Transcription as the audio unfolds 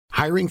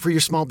Hiring for your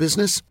small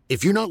business?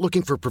 If you're not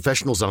looking for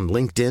professionals on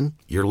LinkedIn,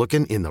 you're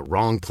looking in the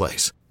wrong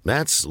place.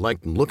 That's like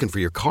looking for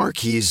your car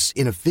keys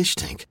in a fish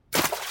tank.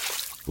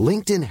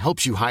 LinkedIn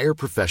helps you hire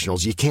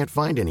professionals you can't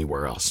find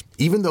anywhere else,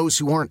 even those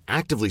who aren't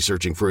actively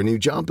searching for a new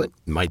job but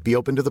might be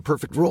open to the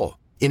perfect role.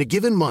 In a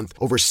given month,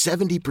 over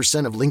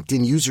 70% of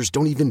LinkedIn users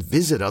don't even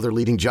visit other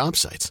leading job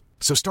sites.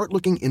 So start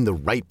looking in the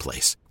right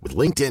place. With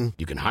LinkedIn,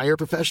 you can hire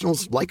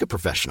professionals like a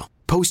professional.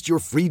 Post your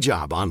free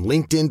job on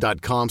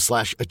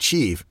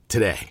linkedin.com/achieve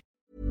today.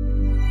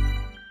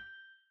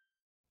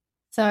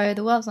 So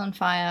the world's on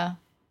fire.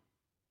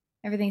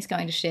 Everything's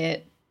going to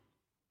shit.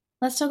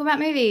 Let's talk about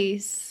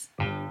movies.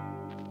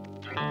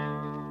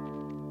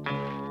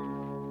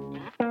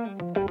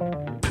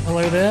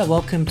 Hello there,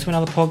 welcome to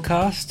another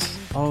podcast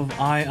of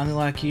I Only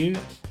Like You.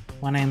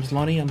 My name's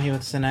Lonnie, I'm here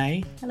with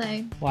Sine.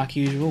 Hello. Like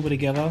usual, we're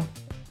together,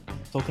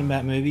 talking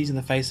about movies in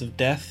the face of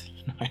death.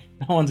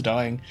 No one's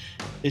dying.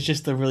 It's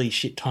just a really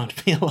shit time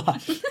to be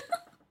alive.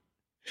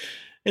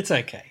 It's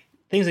okay.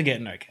 Things are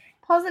getting okay.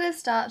 Positive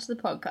start to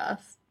the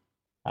podcast.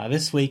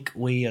 This week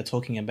we are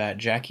talking about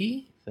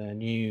Jackie, the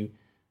new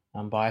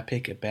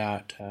biopic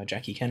about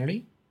Jackie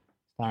Kennedy,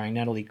 starring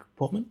Natalie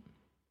Portman.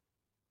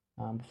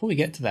 Before we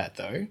get to that,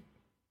 though,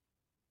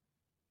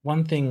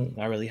 one thing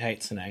I really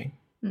hate, Sine,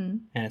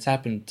 and it's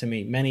happened to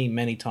me many,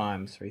 many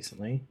times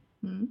recently,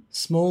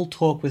 small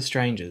talk with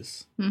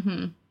strangers.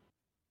 Mm-hmm.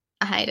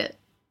 I hate it.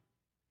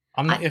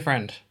 I'm not your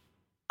friend.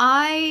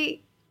 My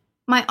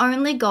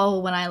only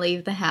goal when I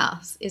leave the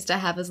house is to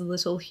have as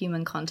little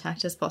human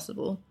contact as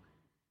possible.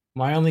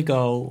 My only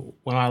goal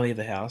when I leave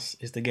the house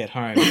is to get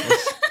home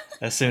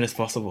as soon as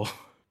possible.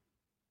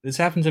 This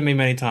happened to me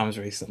many times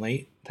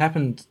recently. It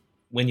happened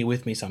when you're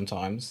with me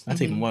sometimes.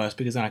 That's even worse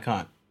because then I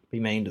can't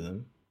be mean to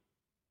them.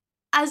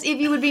 As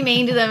if you would be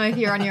mean to them if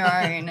you're on your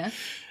own.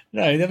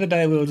 No, the other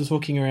day we were just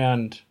walking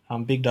around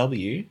Big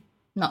W,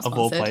 Not of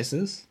all sponsored.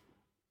 places.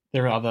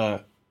 There are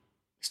other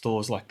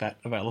stores like that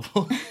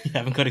available. You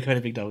haven't got to go to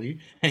Big W.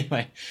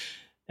 Anyway,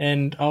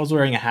 and I was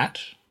wearing a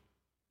hat,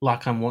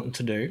 like I'm wanting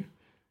to do.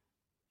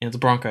 And it's a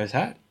Broncos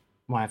hat,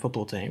 my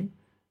football team.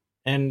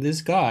 And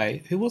this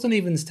guy, who wasn't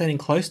even standing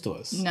close to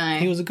us. No.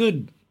 He was a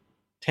good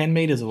 10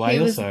 metres away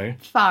or so.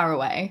 Far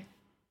away.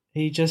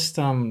 He just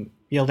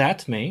yelled out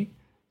to me,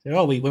 said,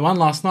 "Oh, we won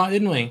last night,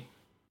 didn't we?"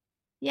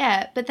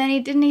 Yeah, but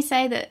then didn't he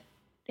say that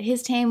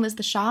his team was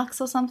the Sharks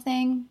or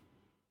something?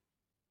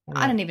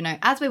 I don't even know.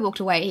 As we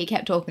walked away, he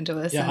kept talking to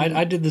us. Yeah, and...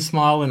 I did the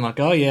smile and like,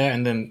 "Oh yeah,"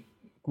 and then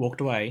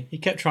walked away. He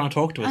kept trying to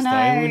talk to us, though.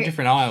 We're in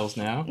different aisles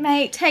now.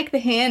 Mate, take the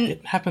hint.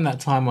 It happened that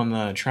time on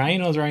the train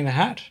I was wearing the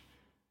hat.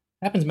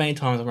 It happens many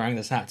times I'm wearing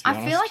this hat, to be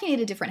honest. I feel like you need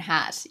a different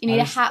hat. You need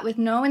a hat with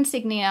no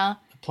insignia.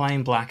 A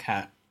plain black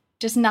hat.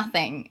 Just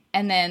nothing.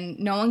 And then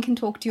no one can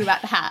talk to you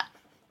about the hat.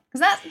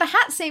 Because the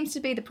hat seems to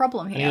be the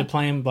problem I here. need a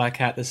plain black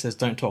hat that says,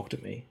 "Don't talk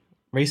to me."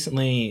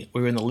 Recently,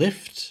 we were in the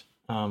lift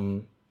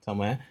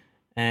somewhere,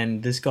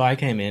 and this guy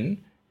came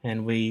in,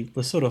 and we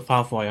were sort of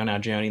halfway on our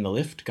journey in the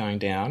lift going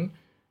down,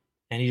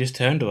 and he just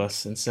turned to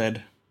us and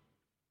said,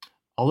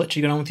 "I'll let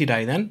you get on with your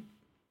day then."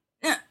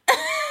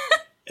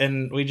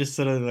 And we just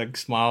sort of like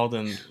smiled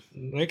and,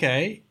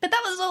 okay. But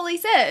that was all he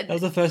said. That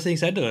was the first thing he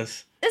said to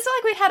us. It's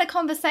like we'd had a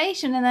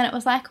conversation and then it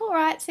was like, all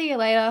right, see you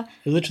later.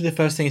 It was literally the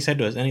first thing he said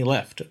to us, and he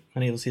left.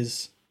 And it was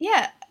his...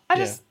 Yeah.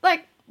 Just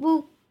like,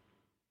 well,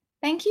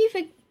 thank you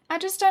for... I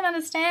just don't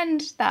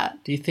understand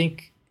that. Do you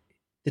think...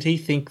 Did he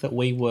think that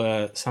we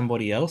were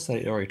somebody else that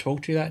he'd already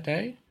talked to that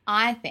day?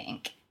 I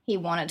think he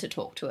wanted to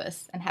talk to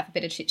us and have a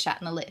bit of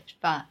chit-chat in the lift,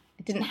 but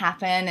it didn't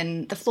happen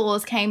and the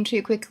floors came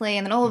too quickly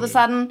and then all of a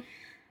sudden...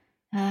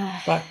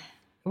 But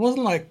it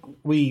wasn't like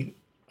we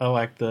are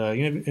like the...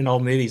 You know, in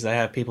old movies, they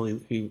have people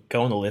who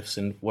go on the lifts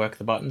and work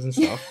the buttons and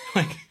stuff.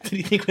 Like, did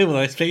you think we were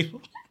those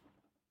people?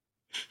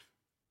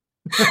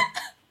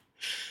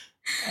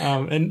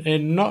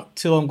 And not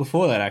too long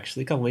before that,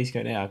 actually, a couple of weeks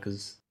ago now,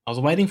 because I was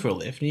waiting for a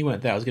lift and you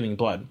weren't there. I was giving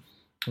blood.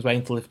 I was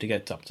waiting for the lift to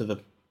get up to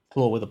the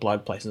floor where the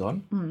blood place is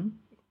on.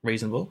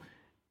 Reasonable.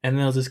 And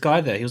there was this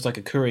guy there. He was like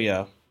a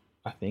courier,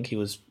 I think. He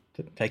was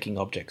taking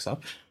objects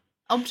up.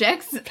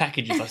 Objects?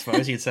 Packages, I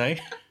suppose you'd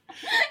say.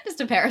 Just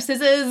a pair of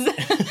scissors,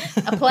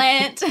 a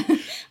plant,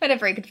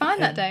 whatever he could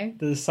find that day.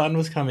 The sun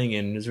was coming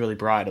in. It was really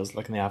bright. It was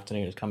like in the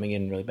afternoon. It was coming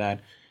in really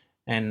bad.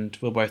 And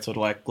we were both sort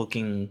of like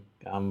looking,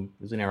 it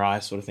was in our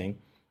eyes sort of thing.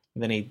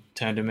 And then he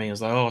turned to me and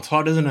was like, "Oh, it's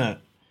hot, isn't it?"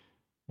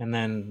 And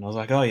then I was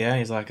like, "Oh, yeah."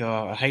 He's like,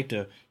 "Oh, I hate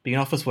to be an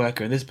office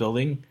worker in this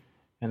building."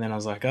 And then I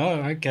was like,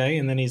 "Oh, okay."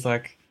 And then he's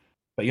like,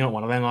 "But you're not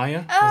one of them, are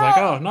you?" I was like,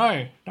 "Oh,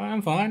 no,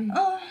 I'm fine."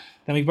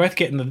 Then we both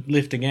get in the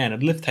lift again.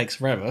 And the lift takes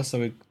forever, so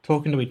we're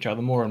talking to each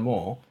other more and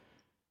more.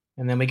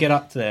 And then we get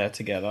up there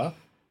together.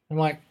 I'm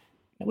like,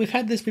 we've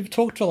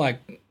talked for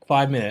like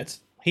 5 minutes.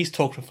 He's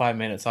talked for 5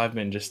 minutes. I've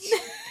been just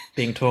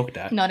being talked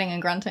at. Nodding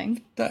and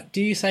grunting.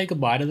 Do you say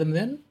goodbye to them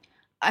then?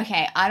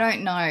 Okay, I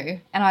don't know.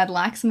 And I'd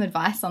like some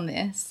advice on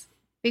this.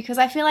 Because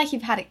I feel like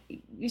you've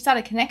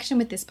started a connection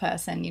with this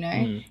person, you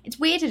know? It's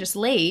weird to just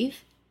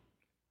leave.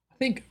 I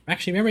think,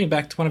 actually, remembering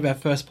back to one of our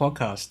first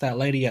podcasts, that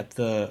lady at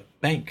the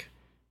bank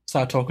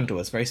started talking to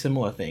us. Very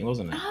similar thing,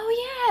 wasn't it?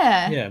 Oh,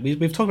 yeah. Yeah,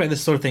 we've talked about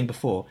this sort of thing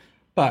before,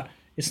 but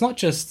it's not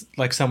just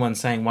like someone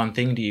saying one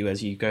thing to you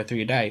as you go through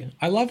your day.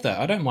 I love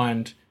that. I don't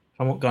mind if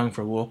I'm going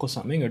for a walk or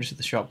something, or just at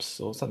the shops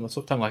or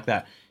something like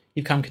that.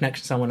 You come connect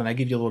to someone and they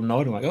give you a little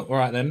nod. I'm like, oh, all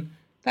right then,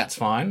 that's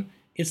fine.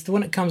 It's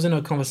when it comes into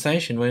a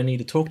conversation where you need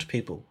to talk to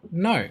people.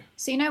 No.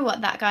 So you know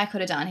what that guy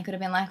could have done? He could have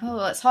been like,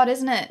 oh, it's hot,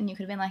 isn't it? And you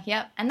could have been like,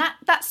 yep. And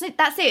that's it.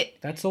 That's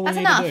it. That's all we need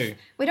enough. to do.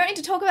 We don't need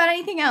to talk about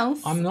anything else.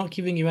 I'm not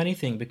giving you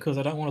anything because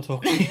I don't want to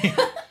talk to you. It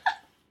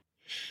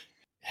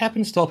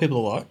happens to all people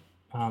a lot.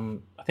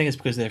 I think it's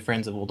because their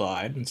friends have all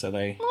died, and so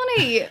they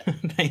Lonnie,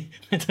 they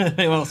don't know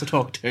anyone else to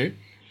talk to.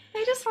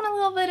 they just want a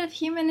little bit of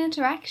human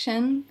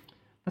interaction.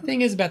 The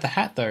thing is about the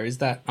hat, though, is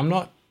that I'm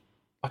not...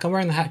 Like, I'm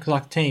wearing the hat because I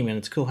like the team and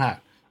it's a cool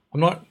hat.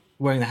 I'm not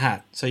wearing the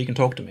hat so you can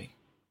talk to me.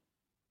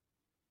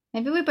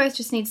 Maybe we both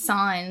just need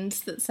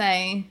signs that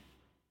say,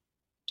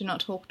 do not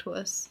talk to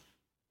us.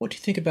 What do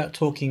you think about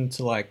talking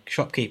to, like,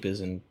 shopkeepers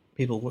and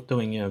people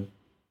doing,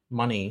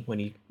 money when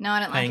you No,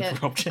 I don't paying like it.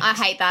 for objects? I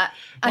hate that.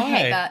 I Why?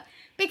 hate that.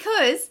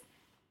 Because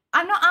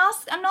I'm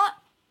not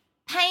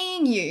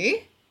paying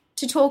you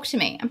to talk to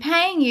me. I'm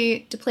paying you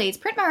to please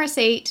print my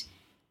receipt,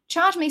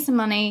 charge me some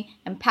money,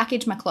 and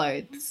package my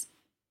clothes.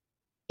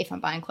 If I'm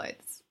buying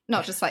clothes.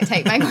 Not just, like,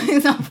 take my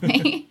clothes off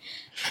me.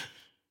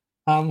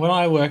 When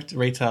I worked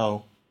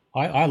retail,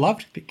 I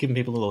loved giving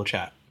people a little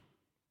chat.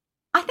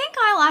 I think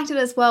I liked it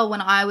as well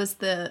when I was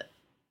the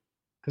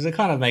Because it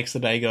kind of makes the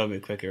day go a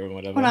bit quicker or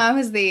whatever.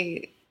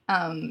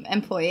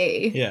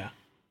 employee. Yeah.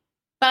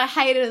 But I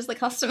hate it as the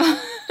customer.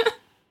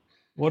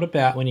 What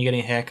about when you're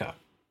getting a haircut?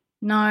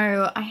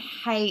 No,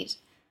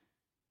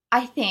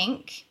 I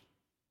think,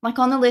 like,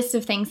 on the list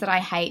of things that I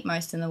hate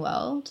most in the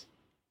world,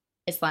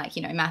 it's like,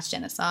 mass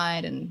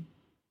genocide and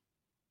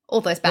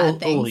all those bad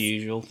things. All the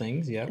usual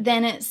things, yeah.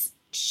 Then it's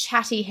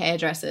chatty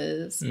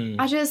hairdressers.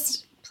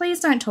 Please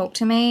don't talk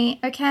to me,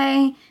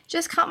 okay?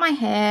 Just cut my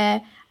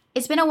hair.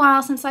 It's been a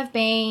while since I've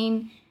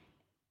been.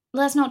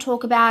 Let's not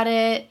talk about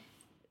it.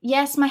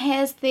 Yes, my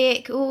hair's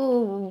thick.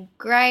 Ooh,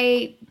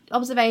 great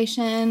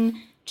observation.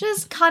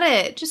 Just cut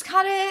it. Just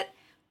cut it.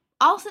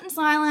 I'll sit in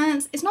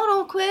silence. It's not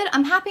awkward.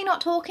 I'm happy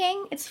not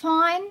talking. It's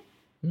fine.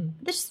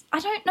 I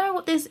don't know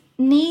what this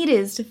need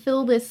is to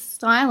fill this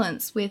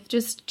silence with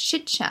just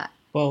chit chat.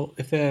 Well,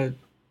 if they're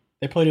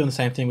probably doing the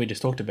same thing we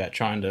just talked about,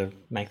 trying to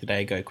make the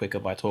day go quicker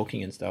by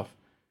talking and stuff.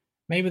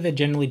 Maybe they're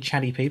generally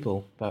chatty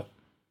people, but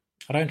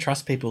I don't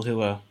trust people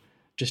who are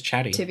just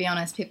chatty. To be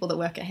honest, people that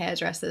work at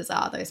hairdressers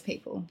are those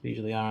people. They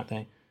usually are, aren't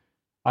they?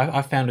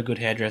 I found a good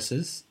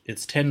hairdresser's.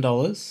 It's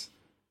 $10.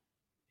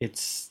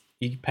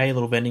 You pay a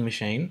little vending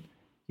machine.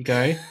 You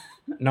go.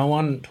 No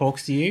one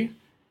talks to you.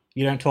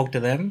 You don't talk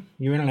to them.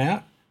 You're in and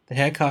out. The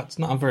haircut's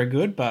not very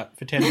good, but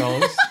for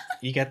 $10,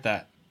 you get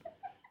that.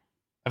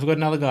 I've got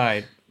another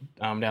guy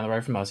down the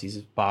road from us. He's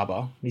a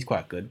barber. He's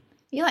quite good.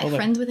 You're like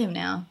friends with him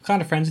now.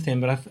 Kind of friends with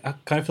him, but I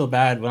kind of feel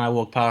bad when I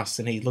walk past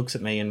and he looks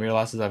at me and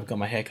realises I've got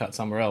my hair cut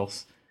somewhere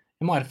else.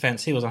 In my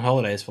defence, he was on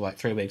holidays for like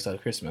 3 weeks over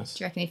Christmas.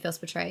 Do you reckon he feels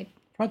betrayed?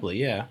 Probably,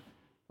 yeah.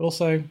 But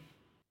also,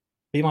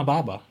 be my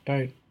barber.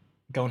 Don't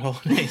go on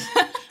holidays.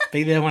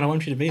 Be there when I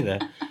want you to be there.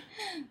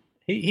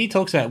 He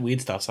talks about weird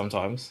stuff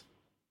sometimes.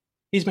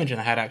 He's mentioned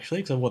the hat,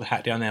 actually, because I wore the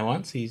hat down there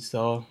once. He's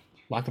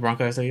like the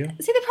Broncos that year.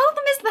 See, the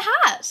problem is the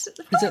hat.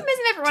 The problem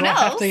isn't everyone else.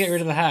 I have to get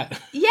rid of the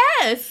hat?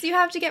 Yes, you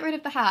have to get rid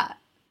of the hat.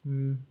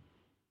 I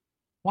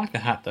like the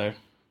hat, though.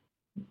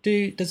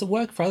 Does it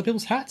work for other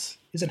people's hats?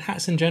 Is it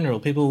hats in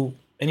general?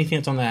 Anything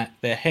that's on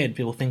their head,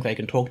 people think they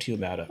can talk to you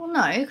about it. Well,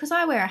 no, because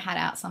I wear a hat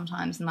out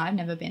sometimes and I've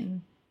never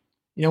been...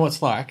 You know what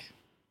it's like?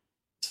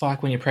 It's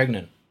like when you're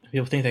pregnant.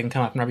 People think they can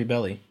come up and rub your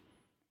belly.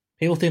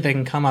 People think they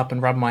can come up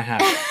and rub my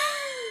hat.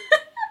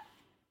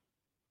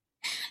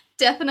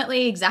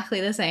 Definitely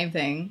exactly the same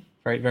thing.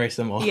 Very, very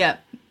similar.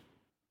 Yep.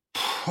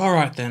 All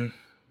right, then.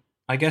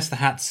 I guess the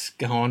hat's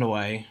going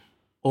away,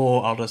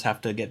 or I'll just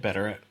have to get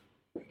better at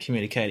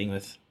communicating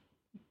with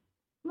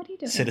What are you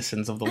doing?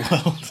 citizens of the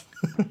world.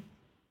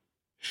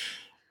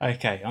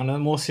 Okay, on a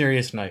more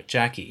serious note,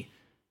 Jackie.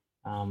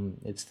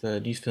 It's the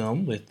new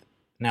film with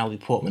Natalie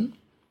Portman.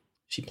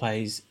 She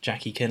plays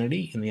Jackie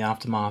Kennedy in the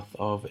aftermath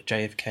of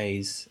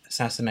JFK's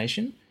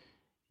assassination.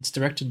 It's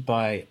directed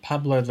by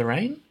Pablo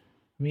Larraín.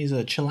 He's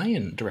a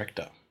Chilean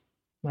director.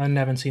 I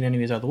haven't seen any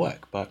of his other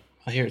work, but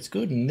I hear it's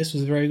good, and this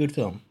was a very good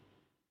film.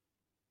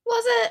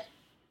 Was it?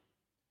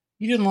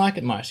 You didn't like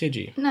it much, did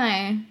you?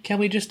 No. Can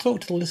we just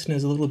talk to the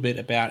listeners a little bit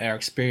about our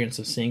experience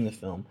of seeing the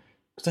film?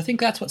 Because I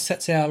think that's what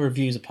sets our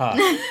reviews apart.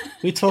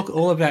 We talk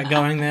all about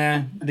going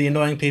there, the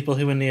annoying people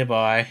who are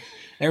nearby,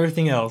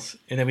 everything else,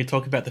 and then we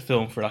talk about the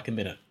film for like a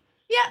minute.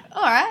 Yeah,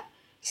 alright.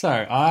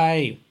 So,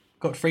 I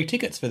got free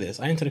tickets for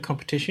this. I entered a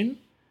competition.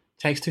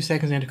 Takes 2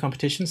 seconds to enter a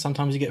competition.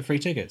 Sometimes you get free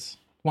tickets.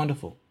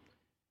 Wonderful.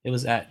 It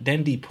was at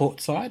Dendy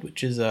Portside,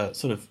 which is a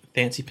sort of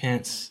fancy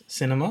pants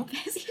cinema.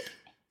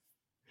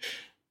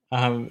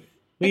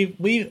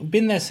 We've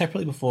been there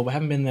separately before, but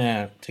haven't been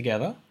there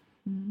together.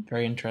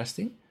 Very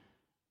interesting.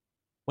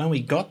 When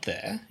we got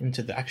there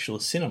into the actual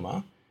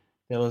cinema,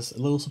 there was a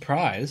little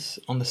surprise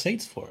on the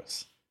seats for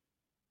us.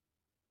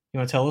 You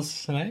want to tell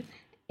us, Sinead?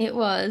 It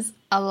was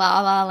a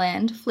La La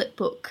Land flip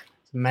book.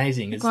 It's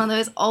amazing. It's one of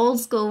those old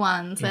school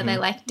ones where they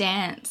like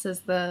dance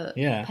as the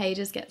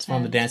pages get turned. It's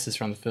one of the dances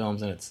from the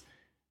films, and it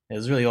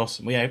was really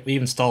awesome. We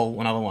even stole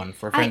another one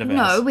for a friend of ours.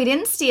 No, we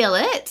didn't steal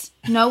it.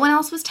 No one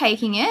else was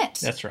taking it.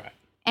 That's right.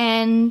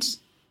 And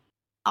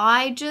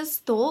I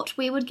just thought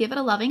we would give it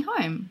a loving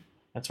home.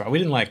 That's right. We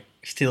didn't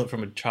steal it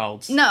from a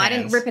child's No, hands. I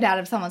didn't rip it out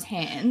of someone's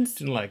hands.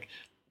 Didn't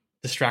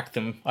distract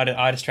them.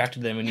 I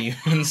distracted them and you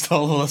and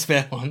stole all the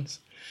spare ones.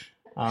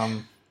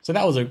 So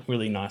that was a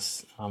really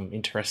nice,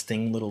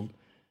 interesting little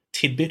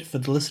tidbit for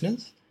the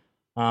listeners.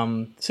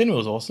 Cinema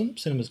was awesome.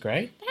 Cinema was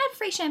great. They had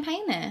free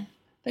champagne there.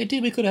 They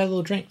did. We could have had a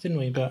little drink, didn't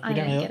we? But I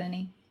didn't get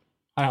any.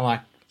 I don't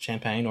like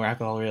champagne or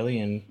alcohol really,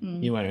 and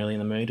you weren't really in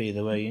the mood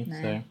either, were you?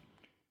 No. So,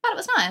 but it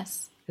was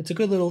nice. It's a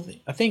good little.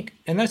 I think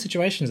in those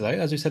situations, though,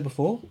 as we said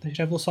before, they should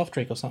have a little soft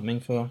drink or something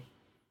for,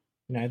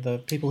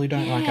 the people who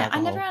don't like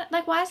alcohol. I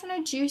never why is there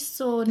no juice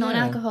or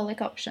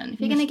non-alcoholic option? If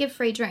you're going to give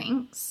free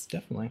drinks,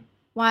 definitely.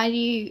 Why do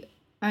you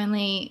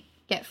only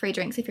get free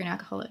drinks if you're an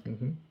alcoholic?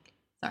 Mm-hmm.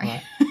 Sorry,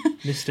 right.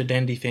 Mr.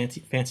 Dandy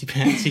Fancy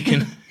Pants. You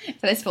can.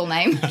 For his full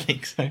name, I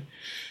think so.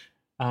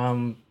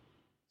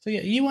 So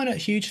yeah, you weren't a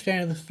huge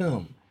fan of the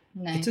film.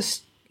 No,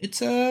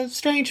 it's a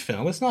strange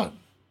film. It's not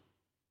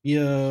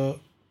your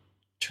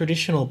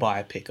traditional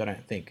biopic, I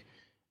don't think.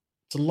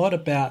 It's a lot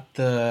about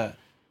the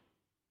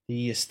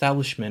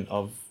establishment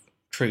of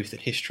truth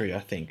and history, I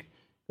think.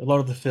 A lot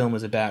of the film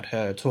was about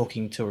her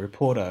talking to a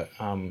reporter.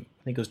 I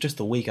think it was just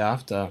a week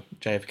after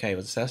JFK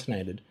was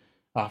assassinated,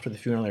 after the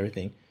funeral and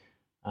everything.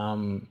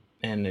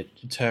 And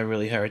it's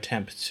her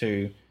attempt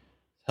to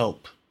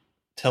help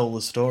tell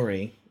the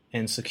story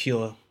and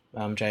secure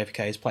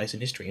JFK's place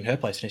in history, and her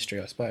place in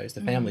history, I suppose,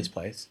 the family's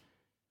place.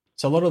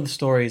 So a lot of the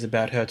story is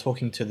about her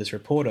talking to this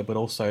reporter, but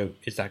also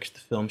it's actually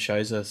the film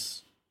shows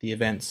us the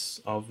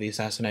events of the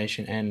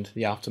assassination and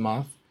the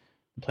aftermath,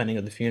 the planning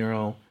of the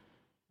funeral,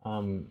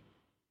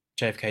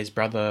 JFK's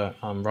brother,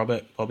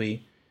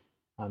 Bobby,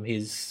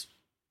 his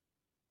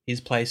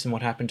place and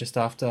what happened just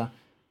after,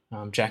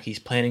 Jackie's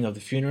planning of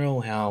the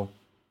funeral, how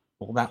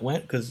all that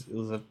went, because it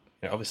was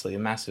obviously a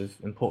massive,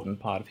 important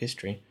part of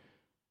history.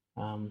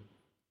 The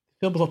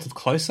film has lots of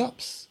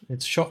close-ups.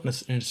 It's shot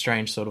in a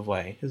strange sort of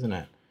way, isn't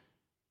it?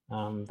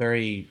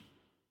 Very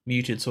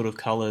muted sort of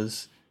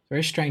colours,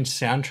 very strange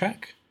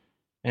soundtrack,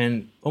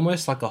 and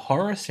almost like a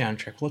horror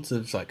soundtrack. Lots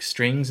of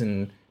strings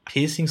and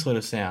piercing sort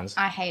of sounds.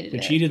 I hated it.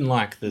 Which you didn't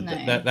like. No.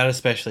 That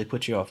especially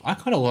put you off. I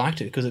kind of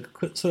liked it because it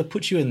sort of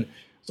puts you in.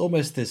 It's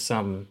almost this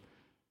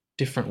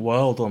different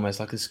world, almost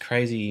like this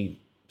crazy,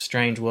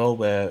 strange world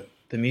where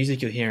the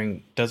music you're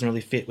hearing doesn't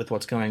really fit with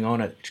what's going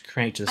on. It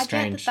creates a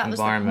strange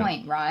environment. Was the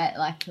point,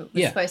 right? It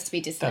was supposed to be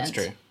dissonant.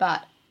 That's true.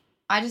 But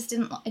I just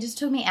didn't. It just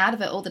took me out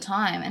of it all the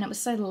time, and it was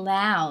so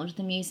loud,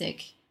 the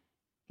music,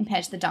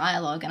 compared to the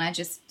dialogue, and I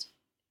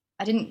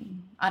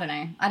don't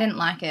know. I didn't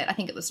like it. I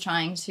think it was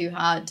trying too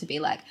hard to be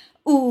like,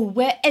 ooh,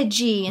 we're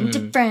edgy and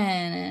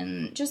different,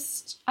 and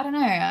just, I don't know.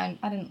 I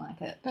didn't like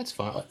it. That's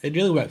fine. It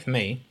really worked for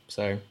me.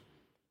 So,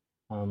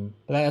 but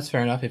that's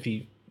fair enough. If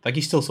you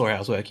you still saw how it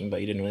was working,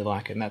 but you didn't really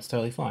like it, and that's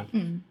totally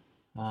fine.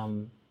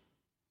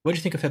 What do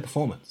you think of her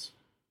performance?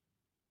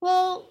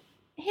 Well,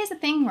 here's the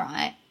thing,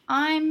 right?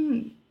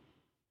 I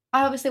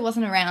obviously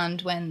wasn't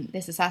around when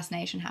this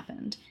assassination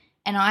happened,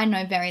 and I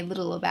know very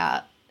little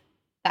about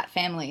that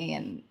family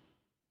and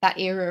that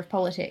era of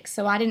politics,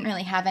 so I didn't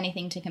really have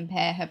anything to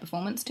compare her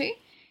performance to.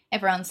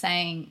 Everyone's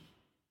saying,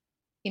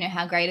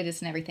 how great it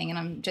is and everything, and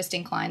I'm just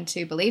inclined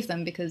to believe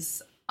them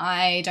because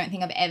I don't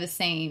think I've ever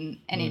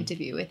seen an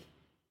interview with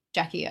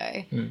Jackie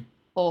O,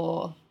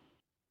 or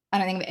I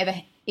don't think I've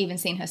ever even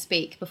seen her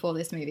speak before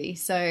this movie.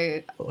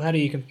 So, what do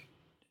you think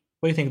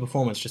of the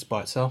performance just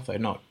by itself, though,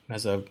 not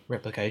as a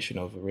replication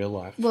of a real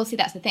life? Well, see,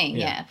 that's the thing.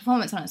 Yeah,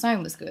 performance on its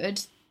own was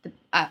good.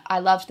 I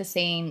loved the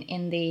scene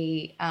in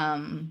the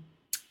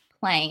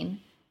plane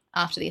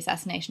after the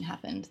assassination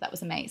happened. That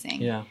was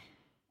amazing. Yeah.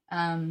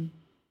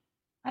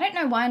 I don't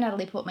know why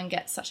Natalie Portman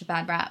gets such a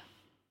bad rap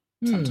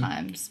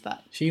sometimes,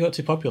 but she got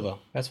too popular.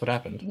 That's what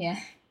happened. Yeah.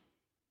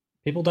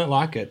 People don't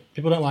like it.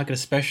 People don't like it,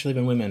 especially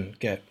when women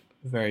get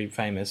very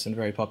famous and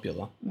very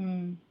popular.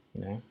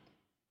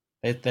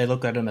 They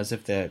look at them as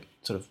if they're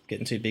sort of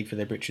getting too big for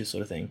their britches,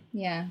 sort of thing.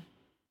 Yeah.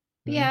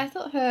 But yeah, I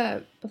thought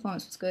her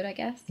performance was good, I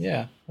guess.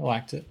 Yeah, I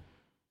liked it.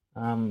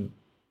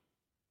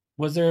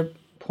 Was there a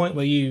point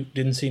where you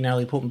didn't see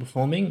Natalie Portman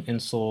performing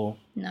and saw...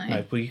 No.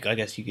 I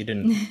guess you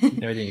didn't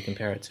have anything to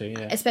compare it to,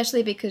 yeah.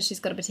 Especially because she's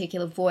got a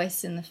particular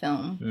voice in the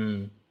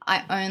film.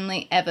 I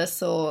only ever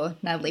saw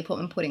Natalie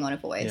Portman putting on a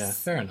voice. Yeah,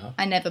 fair enough.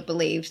 I never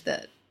believed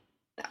that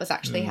was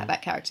actually how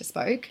that character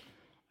spoke.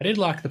 I did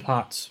like the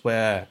parts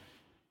where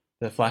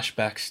the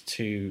flashbacks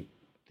to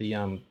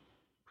the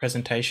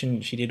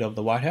presentation she did of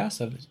the White House,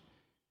 of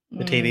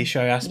the TV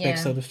show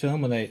aspects of the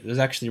film, where it was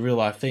actually a real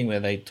life thing where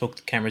they took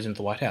the cameras into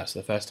the White House for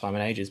the first time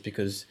in ages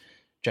because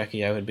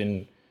Jackie O had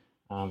been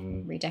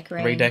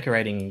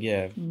redecorating,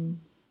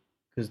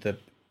 because the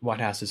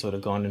White House has sort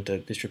of gone into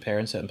disrepair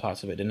in certain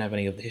parts of it, didn't have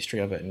any of the history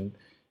of it, and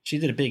she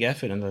did a big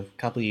effort in the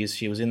couple of years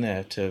she was in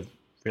there to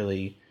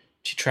really.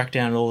 She tracked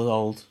down all the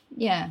old things.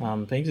 Yeah,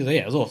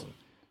 it was awesome.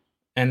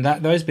 And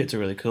those bits are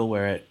really cool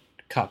where it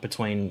cut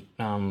between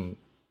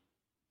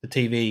the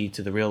TV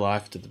to the real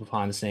life to the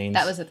behind the scenes.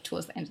 That was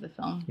towards the end of the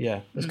film. Yeah,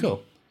 it was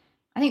cool.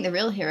 I think the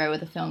real hero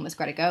of the film was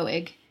Greta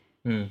Gerwig.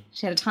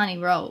 She had a tiny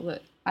role,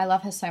 but I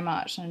love her so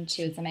much, and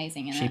she was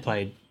amazing in it. She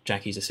played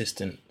Jackie's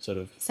assistant, sort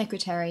of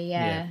secretary,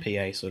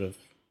 PA, sort of.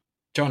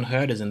 John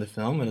Hurt is in the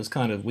film, and it was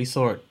kind of, we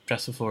saw it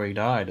just before he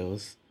died. It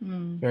was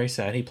very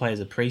sad. He plays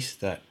a priest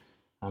that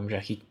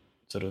Jackie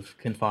sort of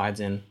confides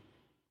in.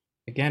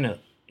 Again,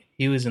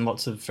 he was in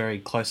lots of very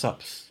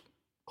close-up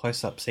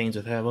scenes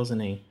with her,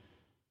 wasn't he?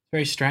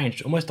 Very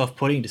strange, almost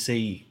off-putting to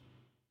see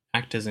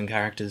actors and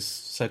characters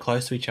so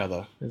close to each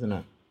other, isn't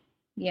it?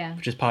 Yeah.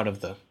 Which is part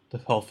of the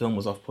whole film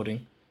was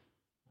off-putting.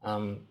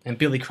 And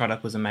Billy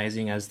Crudup was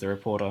amazing as the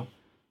reporter.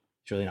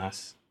 It's really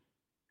nice.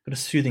 Got a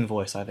soothing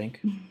voice, I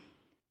think.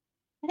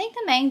 I think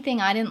the main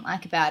thing I didn't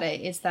like about it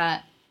is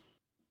that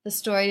the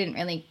story didn't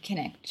really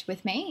connect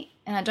with me.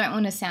 And I don't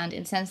want to sound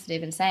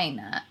insensitive in saying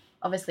that.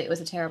 Obviously, it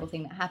was a terrible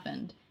thing that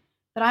happened.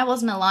 But I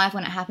wasn't alive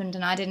when it happened,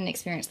 and I didn't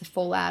experience the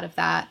fallout of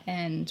that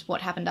and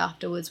what happened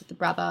afterwards with the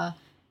brother.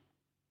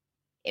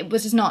 It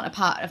was just not a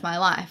part of my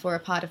life or a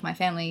part of my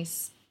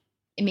family's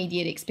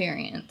immediate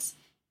experience.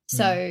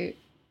 So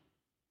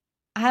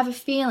I have a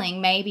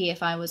feeling maybe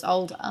if I was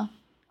older,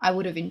 I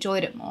would have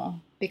enjoyed it more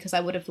because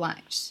I would have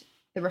liked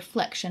the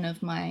reflection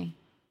of my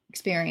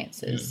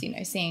experiences,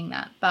 seeing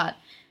that. But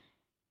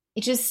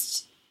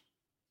it's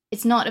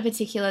not a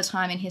particular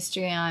time in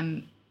history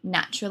I'm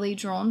naturally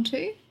drawn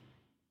to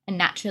and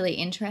naturally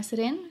interested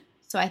in.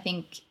 So I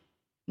think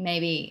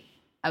maybe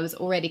I was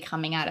already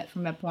coming at it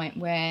from a point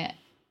where,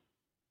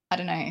 I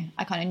don't know,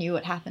 I kind of knew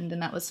what happened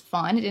and that was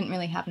fine. It didn't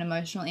really have an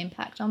emotional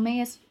impact on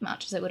me as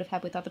much as it would have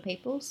had with other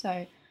people.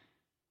 So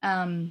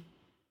I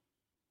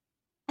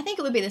think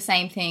it would be the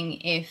same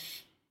thing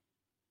if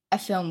a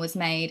film was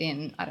made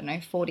in,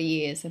 40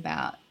 years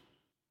about,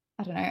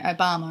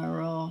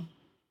 Obama or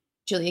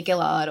Julia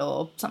Gillard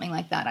or something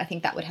like that. I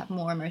think that would have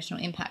more emotional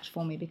impact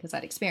for me because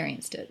I'd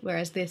experienced it.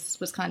 Whereas this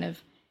was kind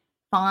of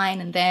fine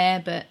and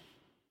there, but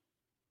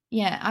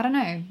yeah, I don't know.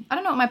 I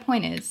don't know what my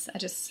point is.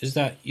 Is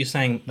that, you're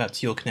saying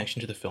that's your connection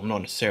to the film,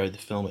 not necessarily the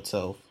film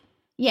itself?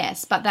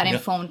 Yes, but that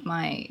informed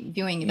my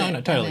viewing of it.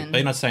 No, totally. But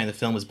you're not saying the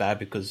film was bad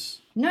because...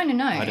 No. I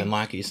didn't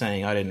like it. You're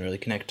saying I didn't really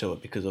connect to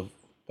it because of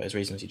those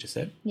reasons you just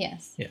said?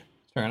 Yes. Yeah,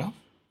 fair enough.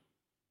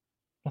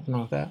 Nothing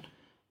wrong with that.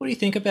 What do you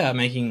think about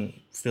making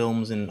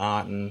films and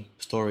art and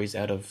stories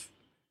out of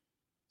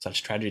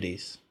such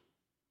tragedies?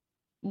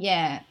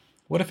 Yeah.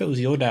 What if it was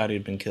your dad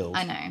who'd been killed?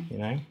 I know. You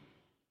know?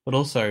 But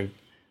also,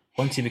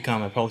 once you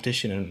become a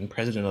politician and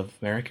president of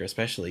America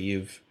especially,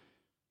 you've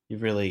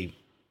really...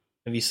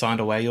 Have you signed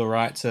away your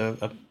right to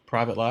a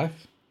private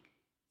life?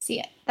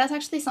 See, that's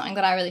actually something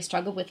that I really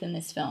struggled with in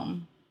this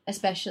film,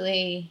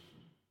 especially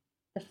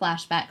the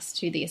flashbacks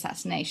to the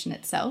assassination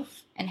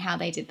itself and how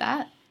they did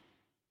that.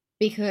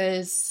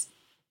 Because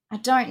I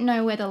don't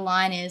know where the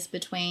line is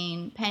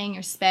between paying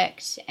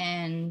respect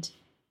and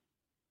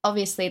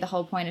obviously the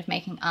whole point of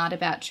making art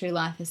about true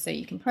life is so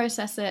you can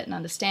process it and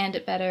understand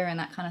it better and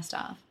that kind of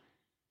stuff.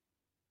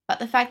 But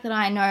the fact that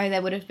I know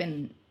there would have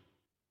been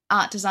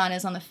art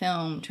designers on the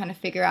film trying to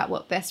figure out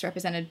what best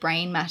represented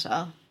brain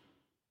matter,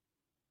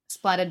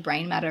 splattered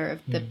brain matter of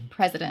the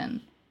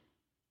president,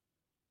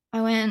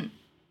 I went,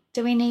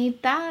 do we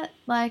need that?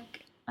 But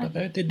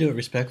they did do it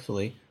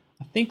respectfully.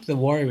 I think the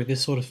worry with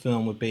this sort of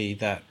film would be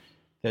that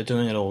they're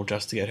doing it all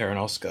just to get her an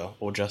Oscar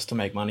or just to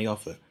make money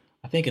off it.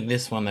 I think in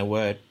this one they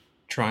were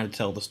trying to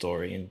tell the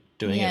story and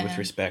doing it with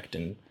respect.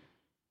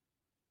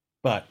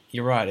 But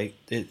you're right,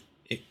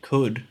 it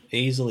could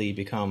easily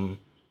become,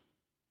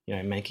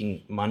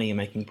 making money and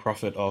making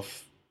profit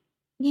off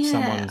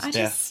someone's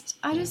death.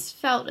 I just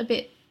felt a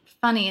bit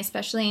funny,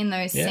 especially in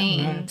those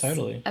scenes. No,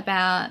 totally.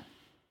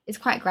 It's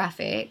quite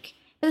graphic.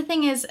 But the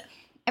thing is,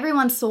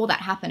 everyone saw that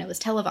happen. It was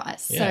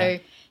televised. Yeah. So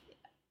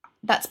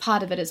that's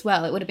part of it as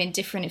well. It would have been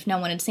different if no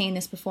one had seen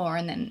this before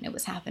and then it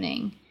was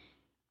happening.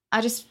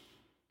 It's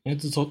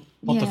not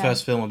the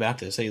first film about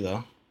this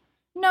either.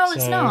 No,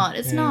 it's not.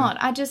 It's not.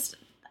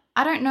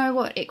 I don't know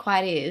what it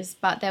quite is,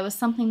 but there was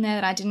something there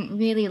that I didn't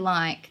really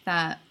like,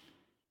 that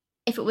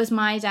if it was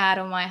my dad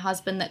or my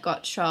husband that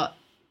got shot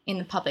in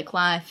the public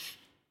life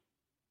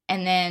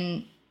and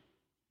then,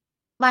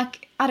 I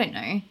don't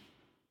know,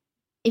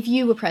 if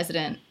you were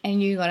president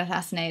and you got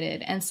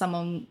assassinated and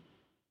someone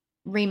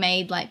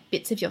remade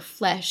bits of your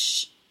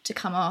flesh to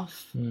come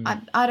off,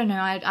 I don't know,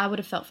 I would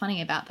have felt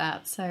funny about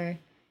that. So,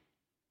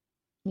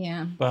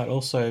 yeah. But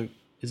also,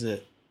 is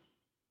it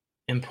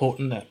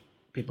important that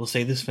people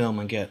see this film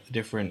and get the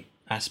different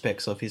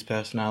aspects of his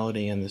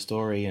personality and the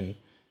story and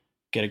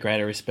get a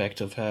greater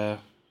respect of her?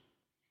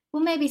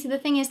 Well, maybe. So the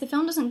thing is, the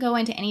film doesn't go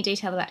into any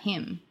detail about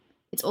him.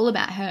 It's all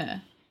about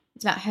her.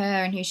 It's about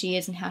her and who she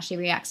is and how she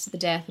reacts to the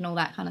death and all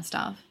that kind of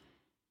stuff.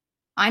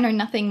 I know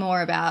nothing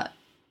more about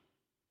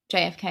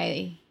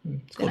JFK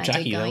it's called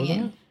Jackie, though,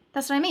 isn't it?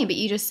 That's what I mean. But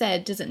you just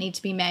said, does it need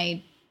to be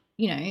made,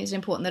 is it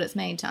important that it's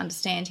made to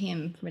understand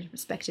him from a different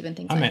perspective and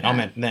things like that? I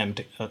meant them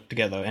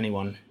together.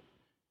 Anyone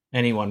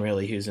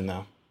really who's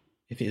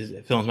if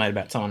a film's made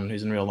about someone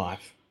who's in real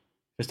life,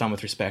 if it's done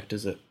with respect,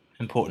 is it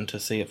important to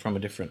see it from a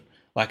different,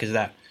 like, is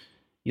that,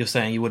 you're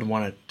saying you wouldn't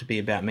want it to be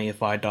about me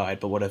if I died,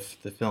 but what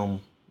if the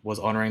film was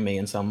honouring me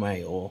in some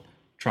way or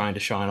trying to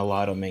shine a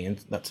light on me? And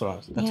that's what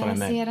I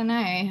meant. See, I don't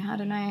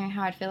know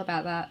how I'd feel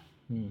about that.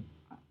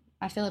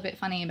 I feel a bit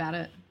funny about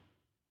it.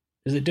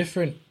 Is it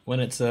different when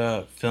it's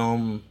a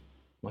film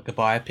like a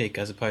biopic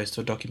as opposed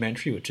to a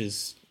documentary, which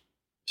is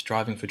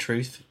striving for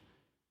truth,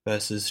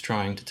 versus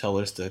trying to tell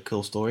just a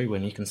cool story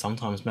when you can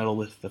sometimes meddle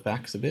with the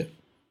facts a bit?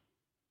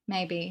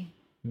 Maybe.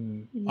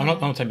 Yeah. I'm not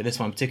talking about this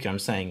one in particular, I'm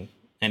saying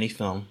any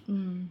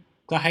film.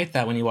 I hate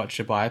that when you watch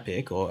a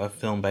biopic or a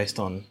film based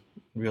on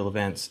real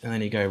events and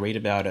then you go read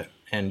about it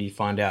and you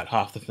find out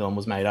half the film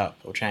was made up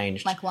or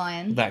changed. Like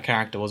Lion. That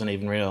character wasn't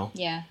even real.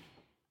 Yeah.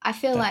 I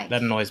feel like...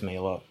 That annoys me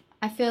a lot.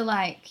 I feel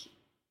like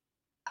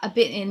a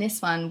bit in this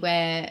one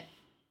where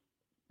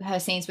her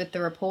scenes with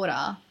the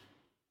reporter,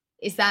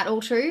 is that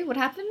all true, what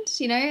happened?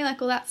 Like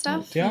all that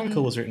stuff? The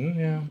article was written,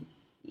 yeah.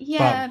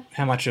 Yeah. But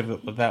how much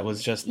of that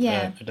was just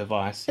a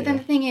device? But then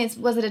the thing is,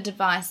 was it a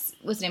device?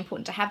 Was it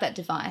important to have that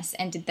device?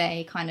 And did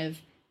they kind of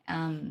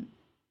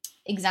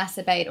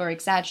exacerbate or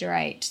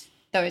exaggerate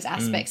those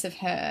aspects of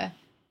her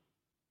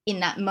in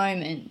that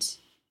moment?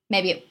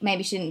 Maybe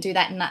she didn't do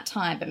that in that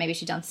time, but maybe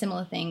she'd done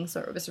similar things,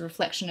 or it was a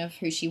reflection of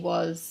who she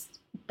was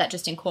that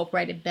just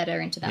incorporated better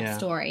into that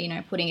story,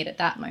 putting it at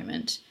that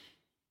moment.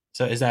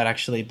 So is that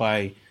actually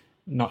by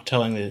not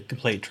telling the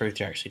complete truth,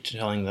 you're actually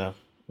telling the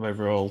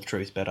overall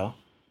truth better?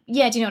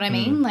 Yeah, do you know what I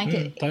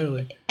mean?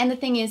 Totally. And the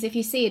thing is, if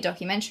you see a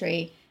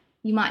documentary,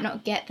 you might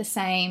not get the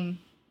same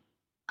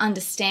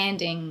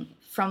understanding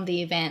from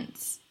the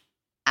events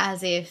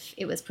as if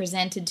it was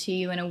presented to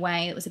you in a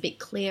way that was a bit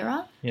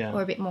clearer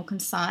or a bit more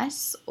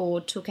concise, or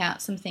took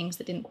out some things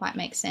that didn't quite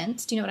make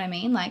sense. Do you know what I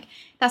mean? Like,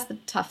 that's the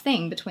tough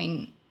thing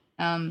between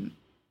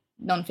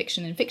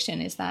non-fiction and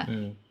fiction, is that,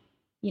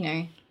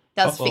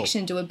 does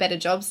fiction do a better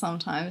job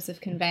sometimes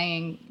of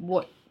conveying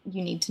what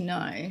you need to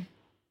know?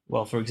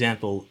 Well, for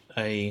example,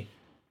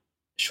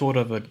 short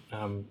of a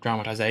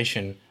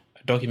dramatization,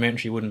 a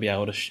documentary wouldn't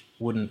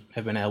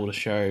have been able to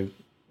show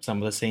some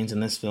of the scenes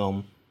in this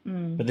film,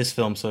 but this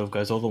film sort of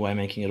goes all the way,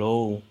 making it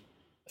all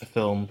a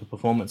film for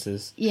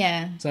performances.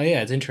 Yeah. So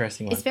it's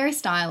interesting. It's very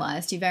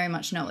stylized. You very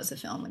much know it's a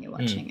film when you're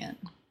watching it.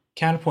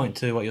 Counterpoint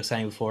to what you're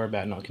saying before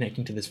about not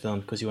connecting to this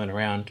film because you weren't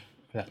around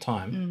at that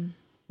time.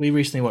 We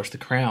recently watched The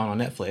Crown on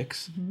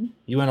Netflix.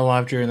 You weren't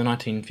alive during the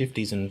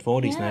 1950s and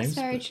 40s names. That's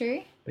very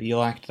true. But you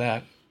liked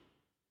that.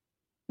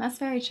 That's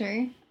very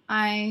true.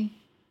 And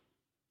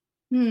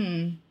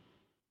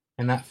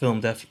that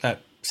film,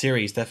 that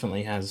series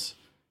definitely has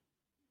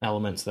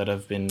elements that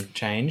have been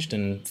changed.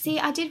 And see,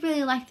 I did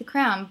really like The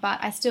Crown, but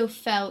I still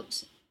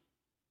felt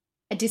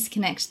a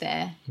disconnect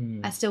there.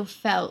 I still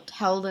felt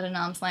held at an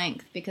arm's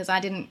length because I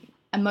didn't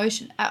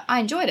I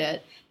enjoyed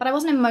it, but I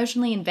wasn't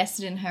emotionally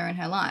invested in her and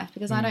her life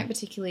because I don't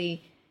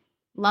particularly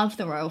love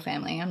the royal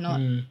family. I'm not,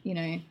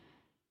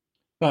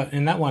 But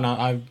in that one,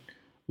 I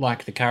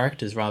like the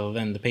characters rather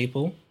than the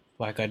people.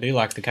 Like, I do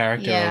like the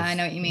character of I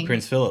know what you mean.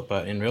 Prince Philip,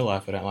 but in real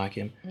life I don't like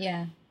him.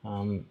 Yeah.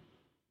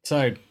 So,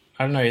 I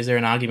don't know, is there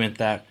an argument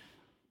that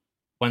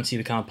once you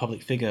become a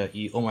public figure,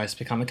 you almost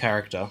become a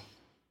character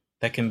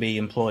that can be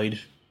employed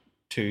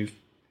to,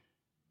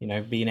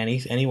 be in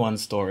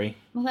anyone's story?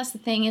 Well, that's the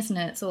thing, isn't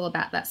it? It's all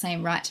about that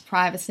same right to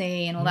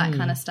privacy and all that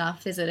kind of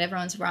stuff. Is it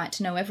everyone's right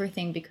to know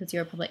everything because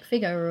you're a public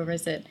figure, or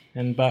is it...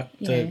 But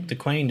the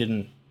Queen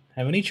didn't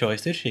have any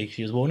choice, did she?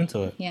 She was born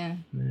into it. Yeah.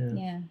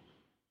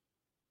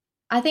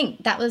 I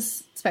think that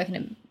was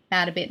spoken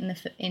about a bit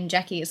in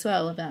Jackie as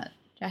well, about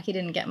Jackie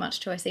didn't get much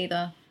choice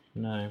either.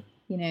 No.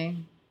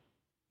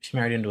 She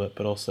married into it,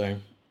 but also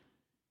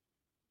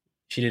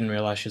she didn't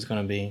realise she was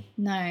going to be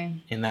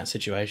in that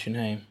situation,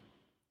 hey?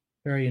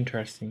 Very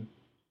interesting.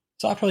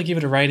 So I'll probably give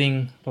it a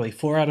rating, probably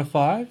 4 out of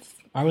 5.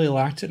 I really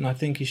liked it, and I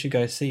think you should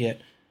go see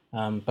it.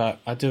 But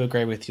I do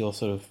agree with your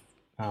sort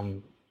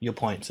of your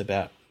points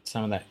about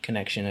some of that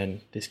connection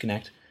and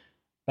disconnect.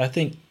 But I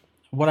think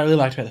what I really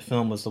liked about the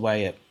film was the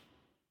way it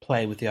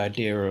played with the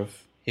idea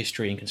of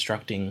history and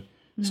constructing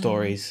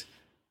stories.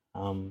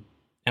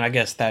 And I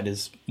guess that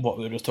is what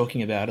we were just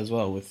talking about as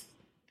well, with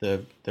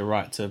the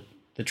right to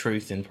the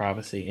truth and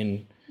privacy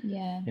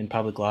in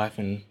public life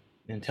and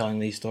telling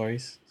these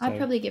stories. So, I'd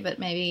probably give it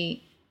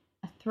maybe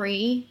a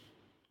 3.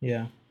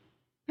 Yeah.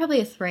 Probably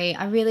a 3.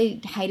 I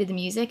really hated the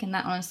music, and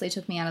that honestly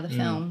took me out of the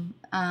film.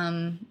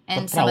 And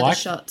some of the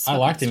shots. I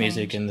liked the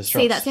music and the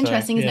shots. See, that's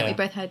interesting, isn't it? We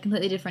both had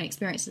completely different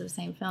experiences of the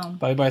same film.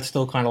 But we both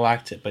still kind of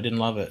liked it, but didn't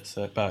love it.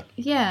 But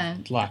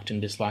liked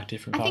and disliked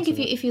different parts. I think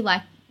if you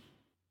like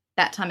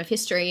that time of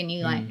history and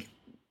you like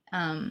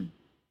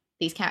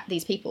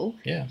these people,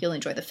 you'll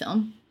enjoy the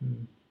film.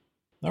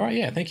 All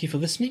right, thank you for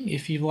listening.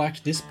 If you've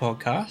liked this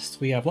podcast,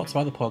 we have lots of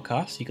other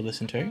podcasts you can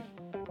listen to.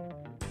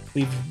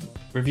 We've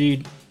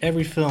reviewed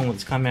every film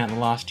that's come out in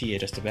the last year,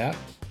 just about.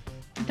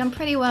 I've done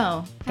pretty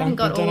well. I haven't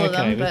got all of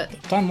them, but...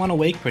 We've done one a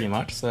week pretty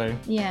much, so...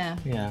 Yeah.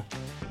 Yeah.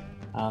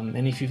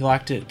 And if you've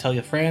liked it, tell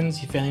your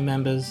friends, your family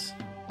members,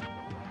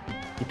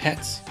 your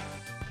pets.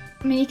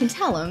 I mean, you can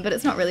tell them, but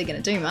it's not really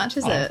going to do much,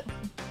 is it?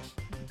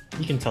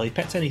 You can tell your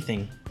pets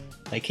anything.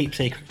 They keep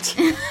secrets.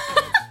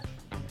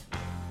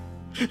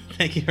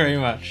 Thank you very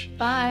much.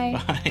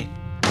 Bye. Bye.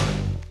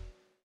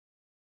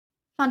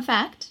 Fun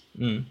fact.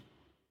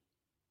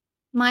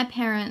 My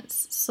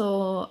parents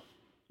saw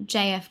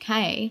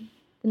JFK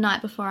the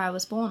night before I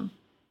was born.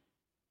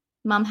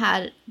 Mum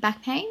had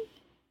back pain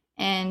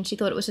and she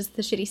thought it was just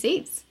the shitty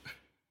seats.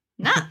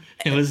 Nah.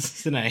 It was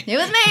Sinead. It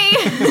was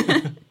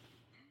me.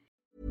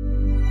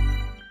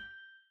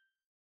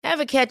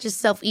 Ever catch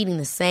yourself eating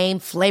the same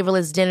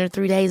flavorless dinner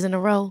 3 days in a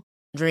row?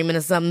 Dreaming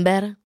of something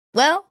better?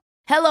 Well,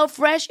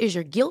 HelloFresh is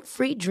your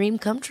guilt-free dream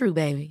come true,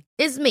 baby.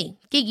 It's me,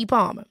 Keke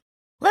Palmer.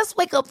 Let's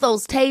wake up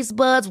those taste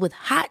buds with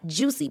hot,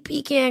 juicy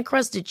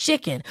pecan-crusted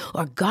chicken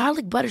or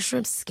garlic butter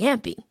shrimp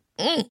scampi.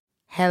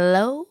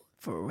 Hello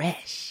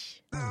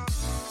Fresh.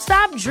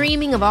 Stop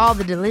dreaming of all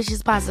the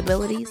delicious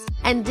possibilities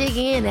and dig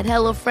in at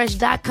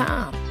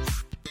HelloFresh.com.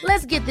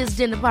 Let's get this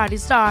dinner party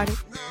started.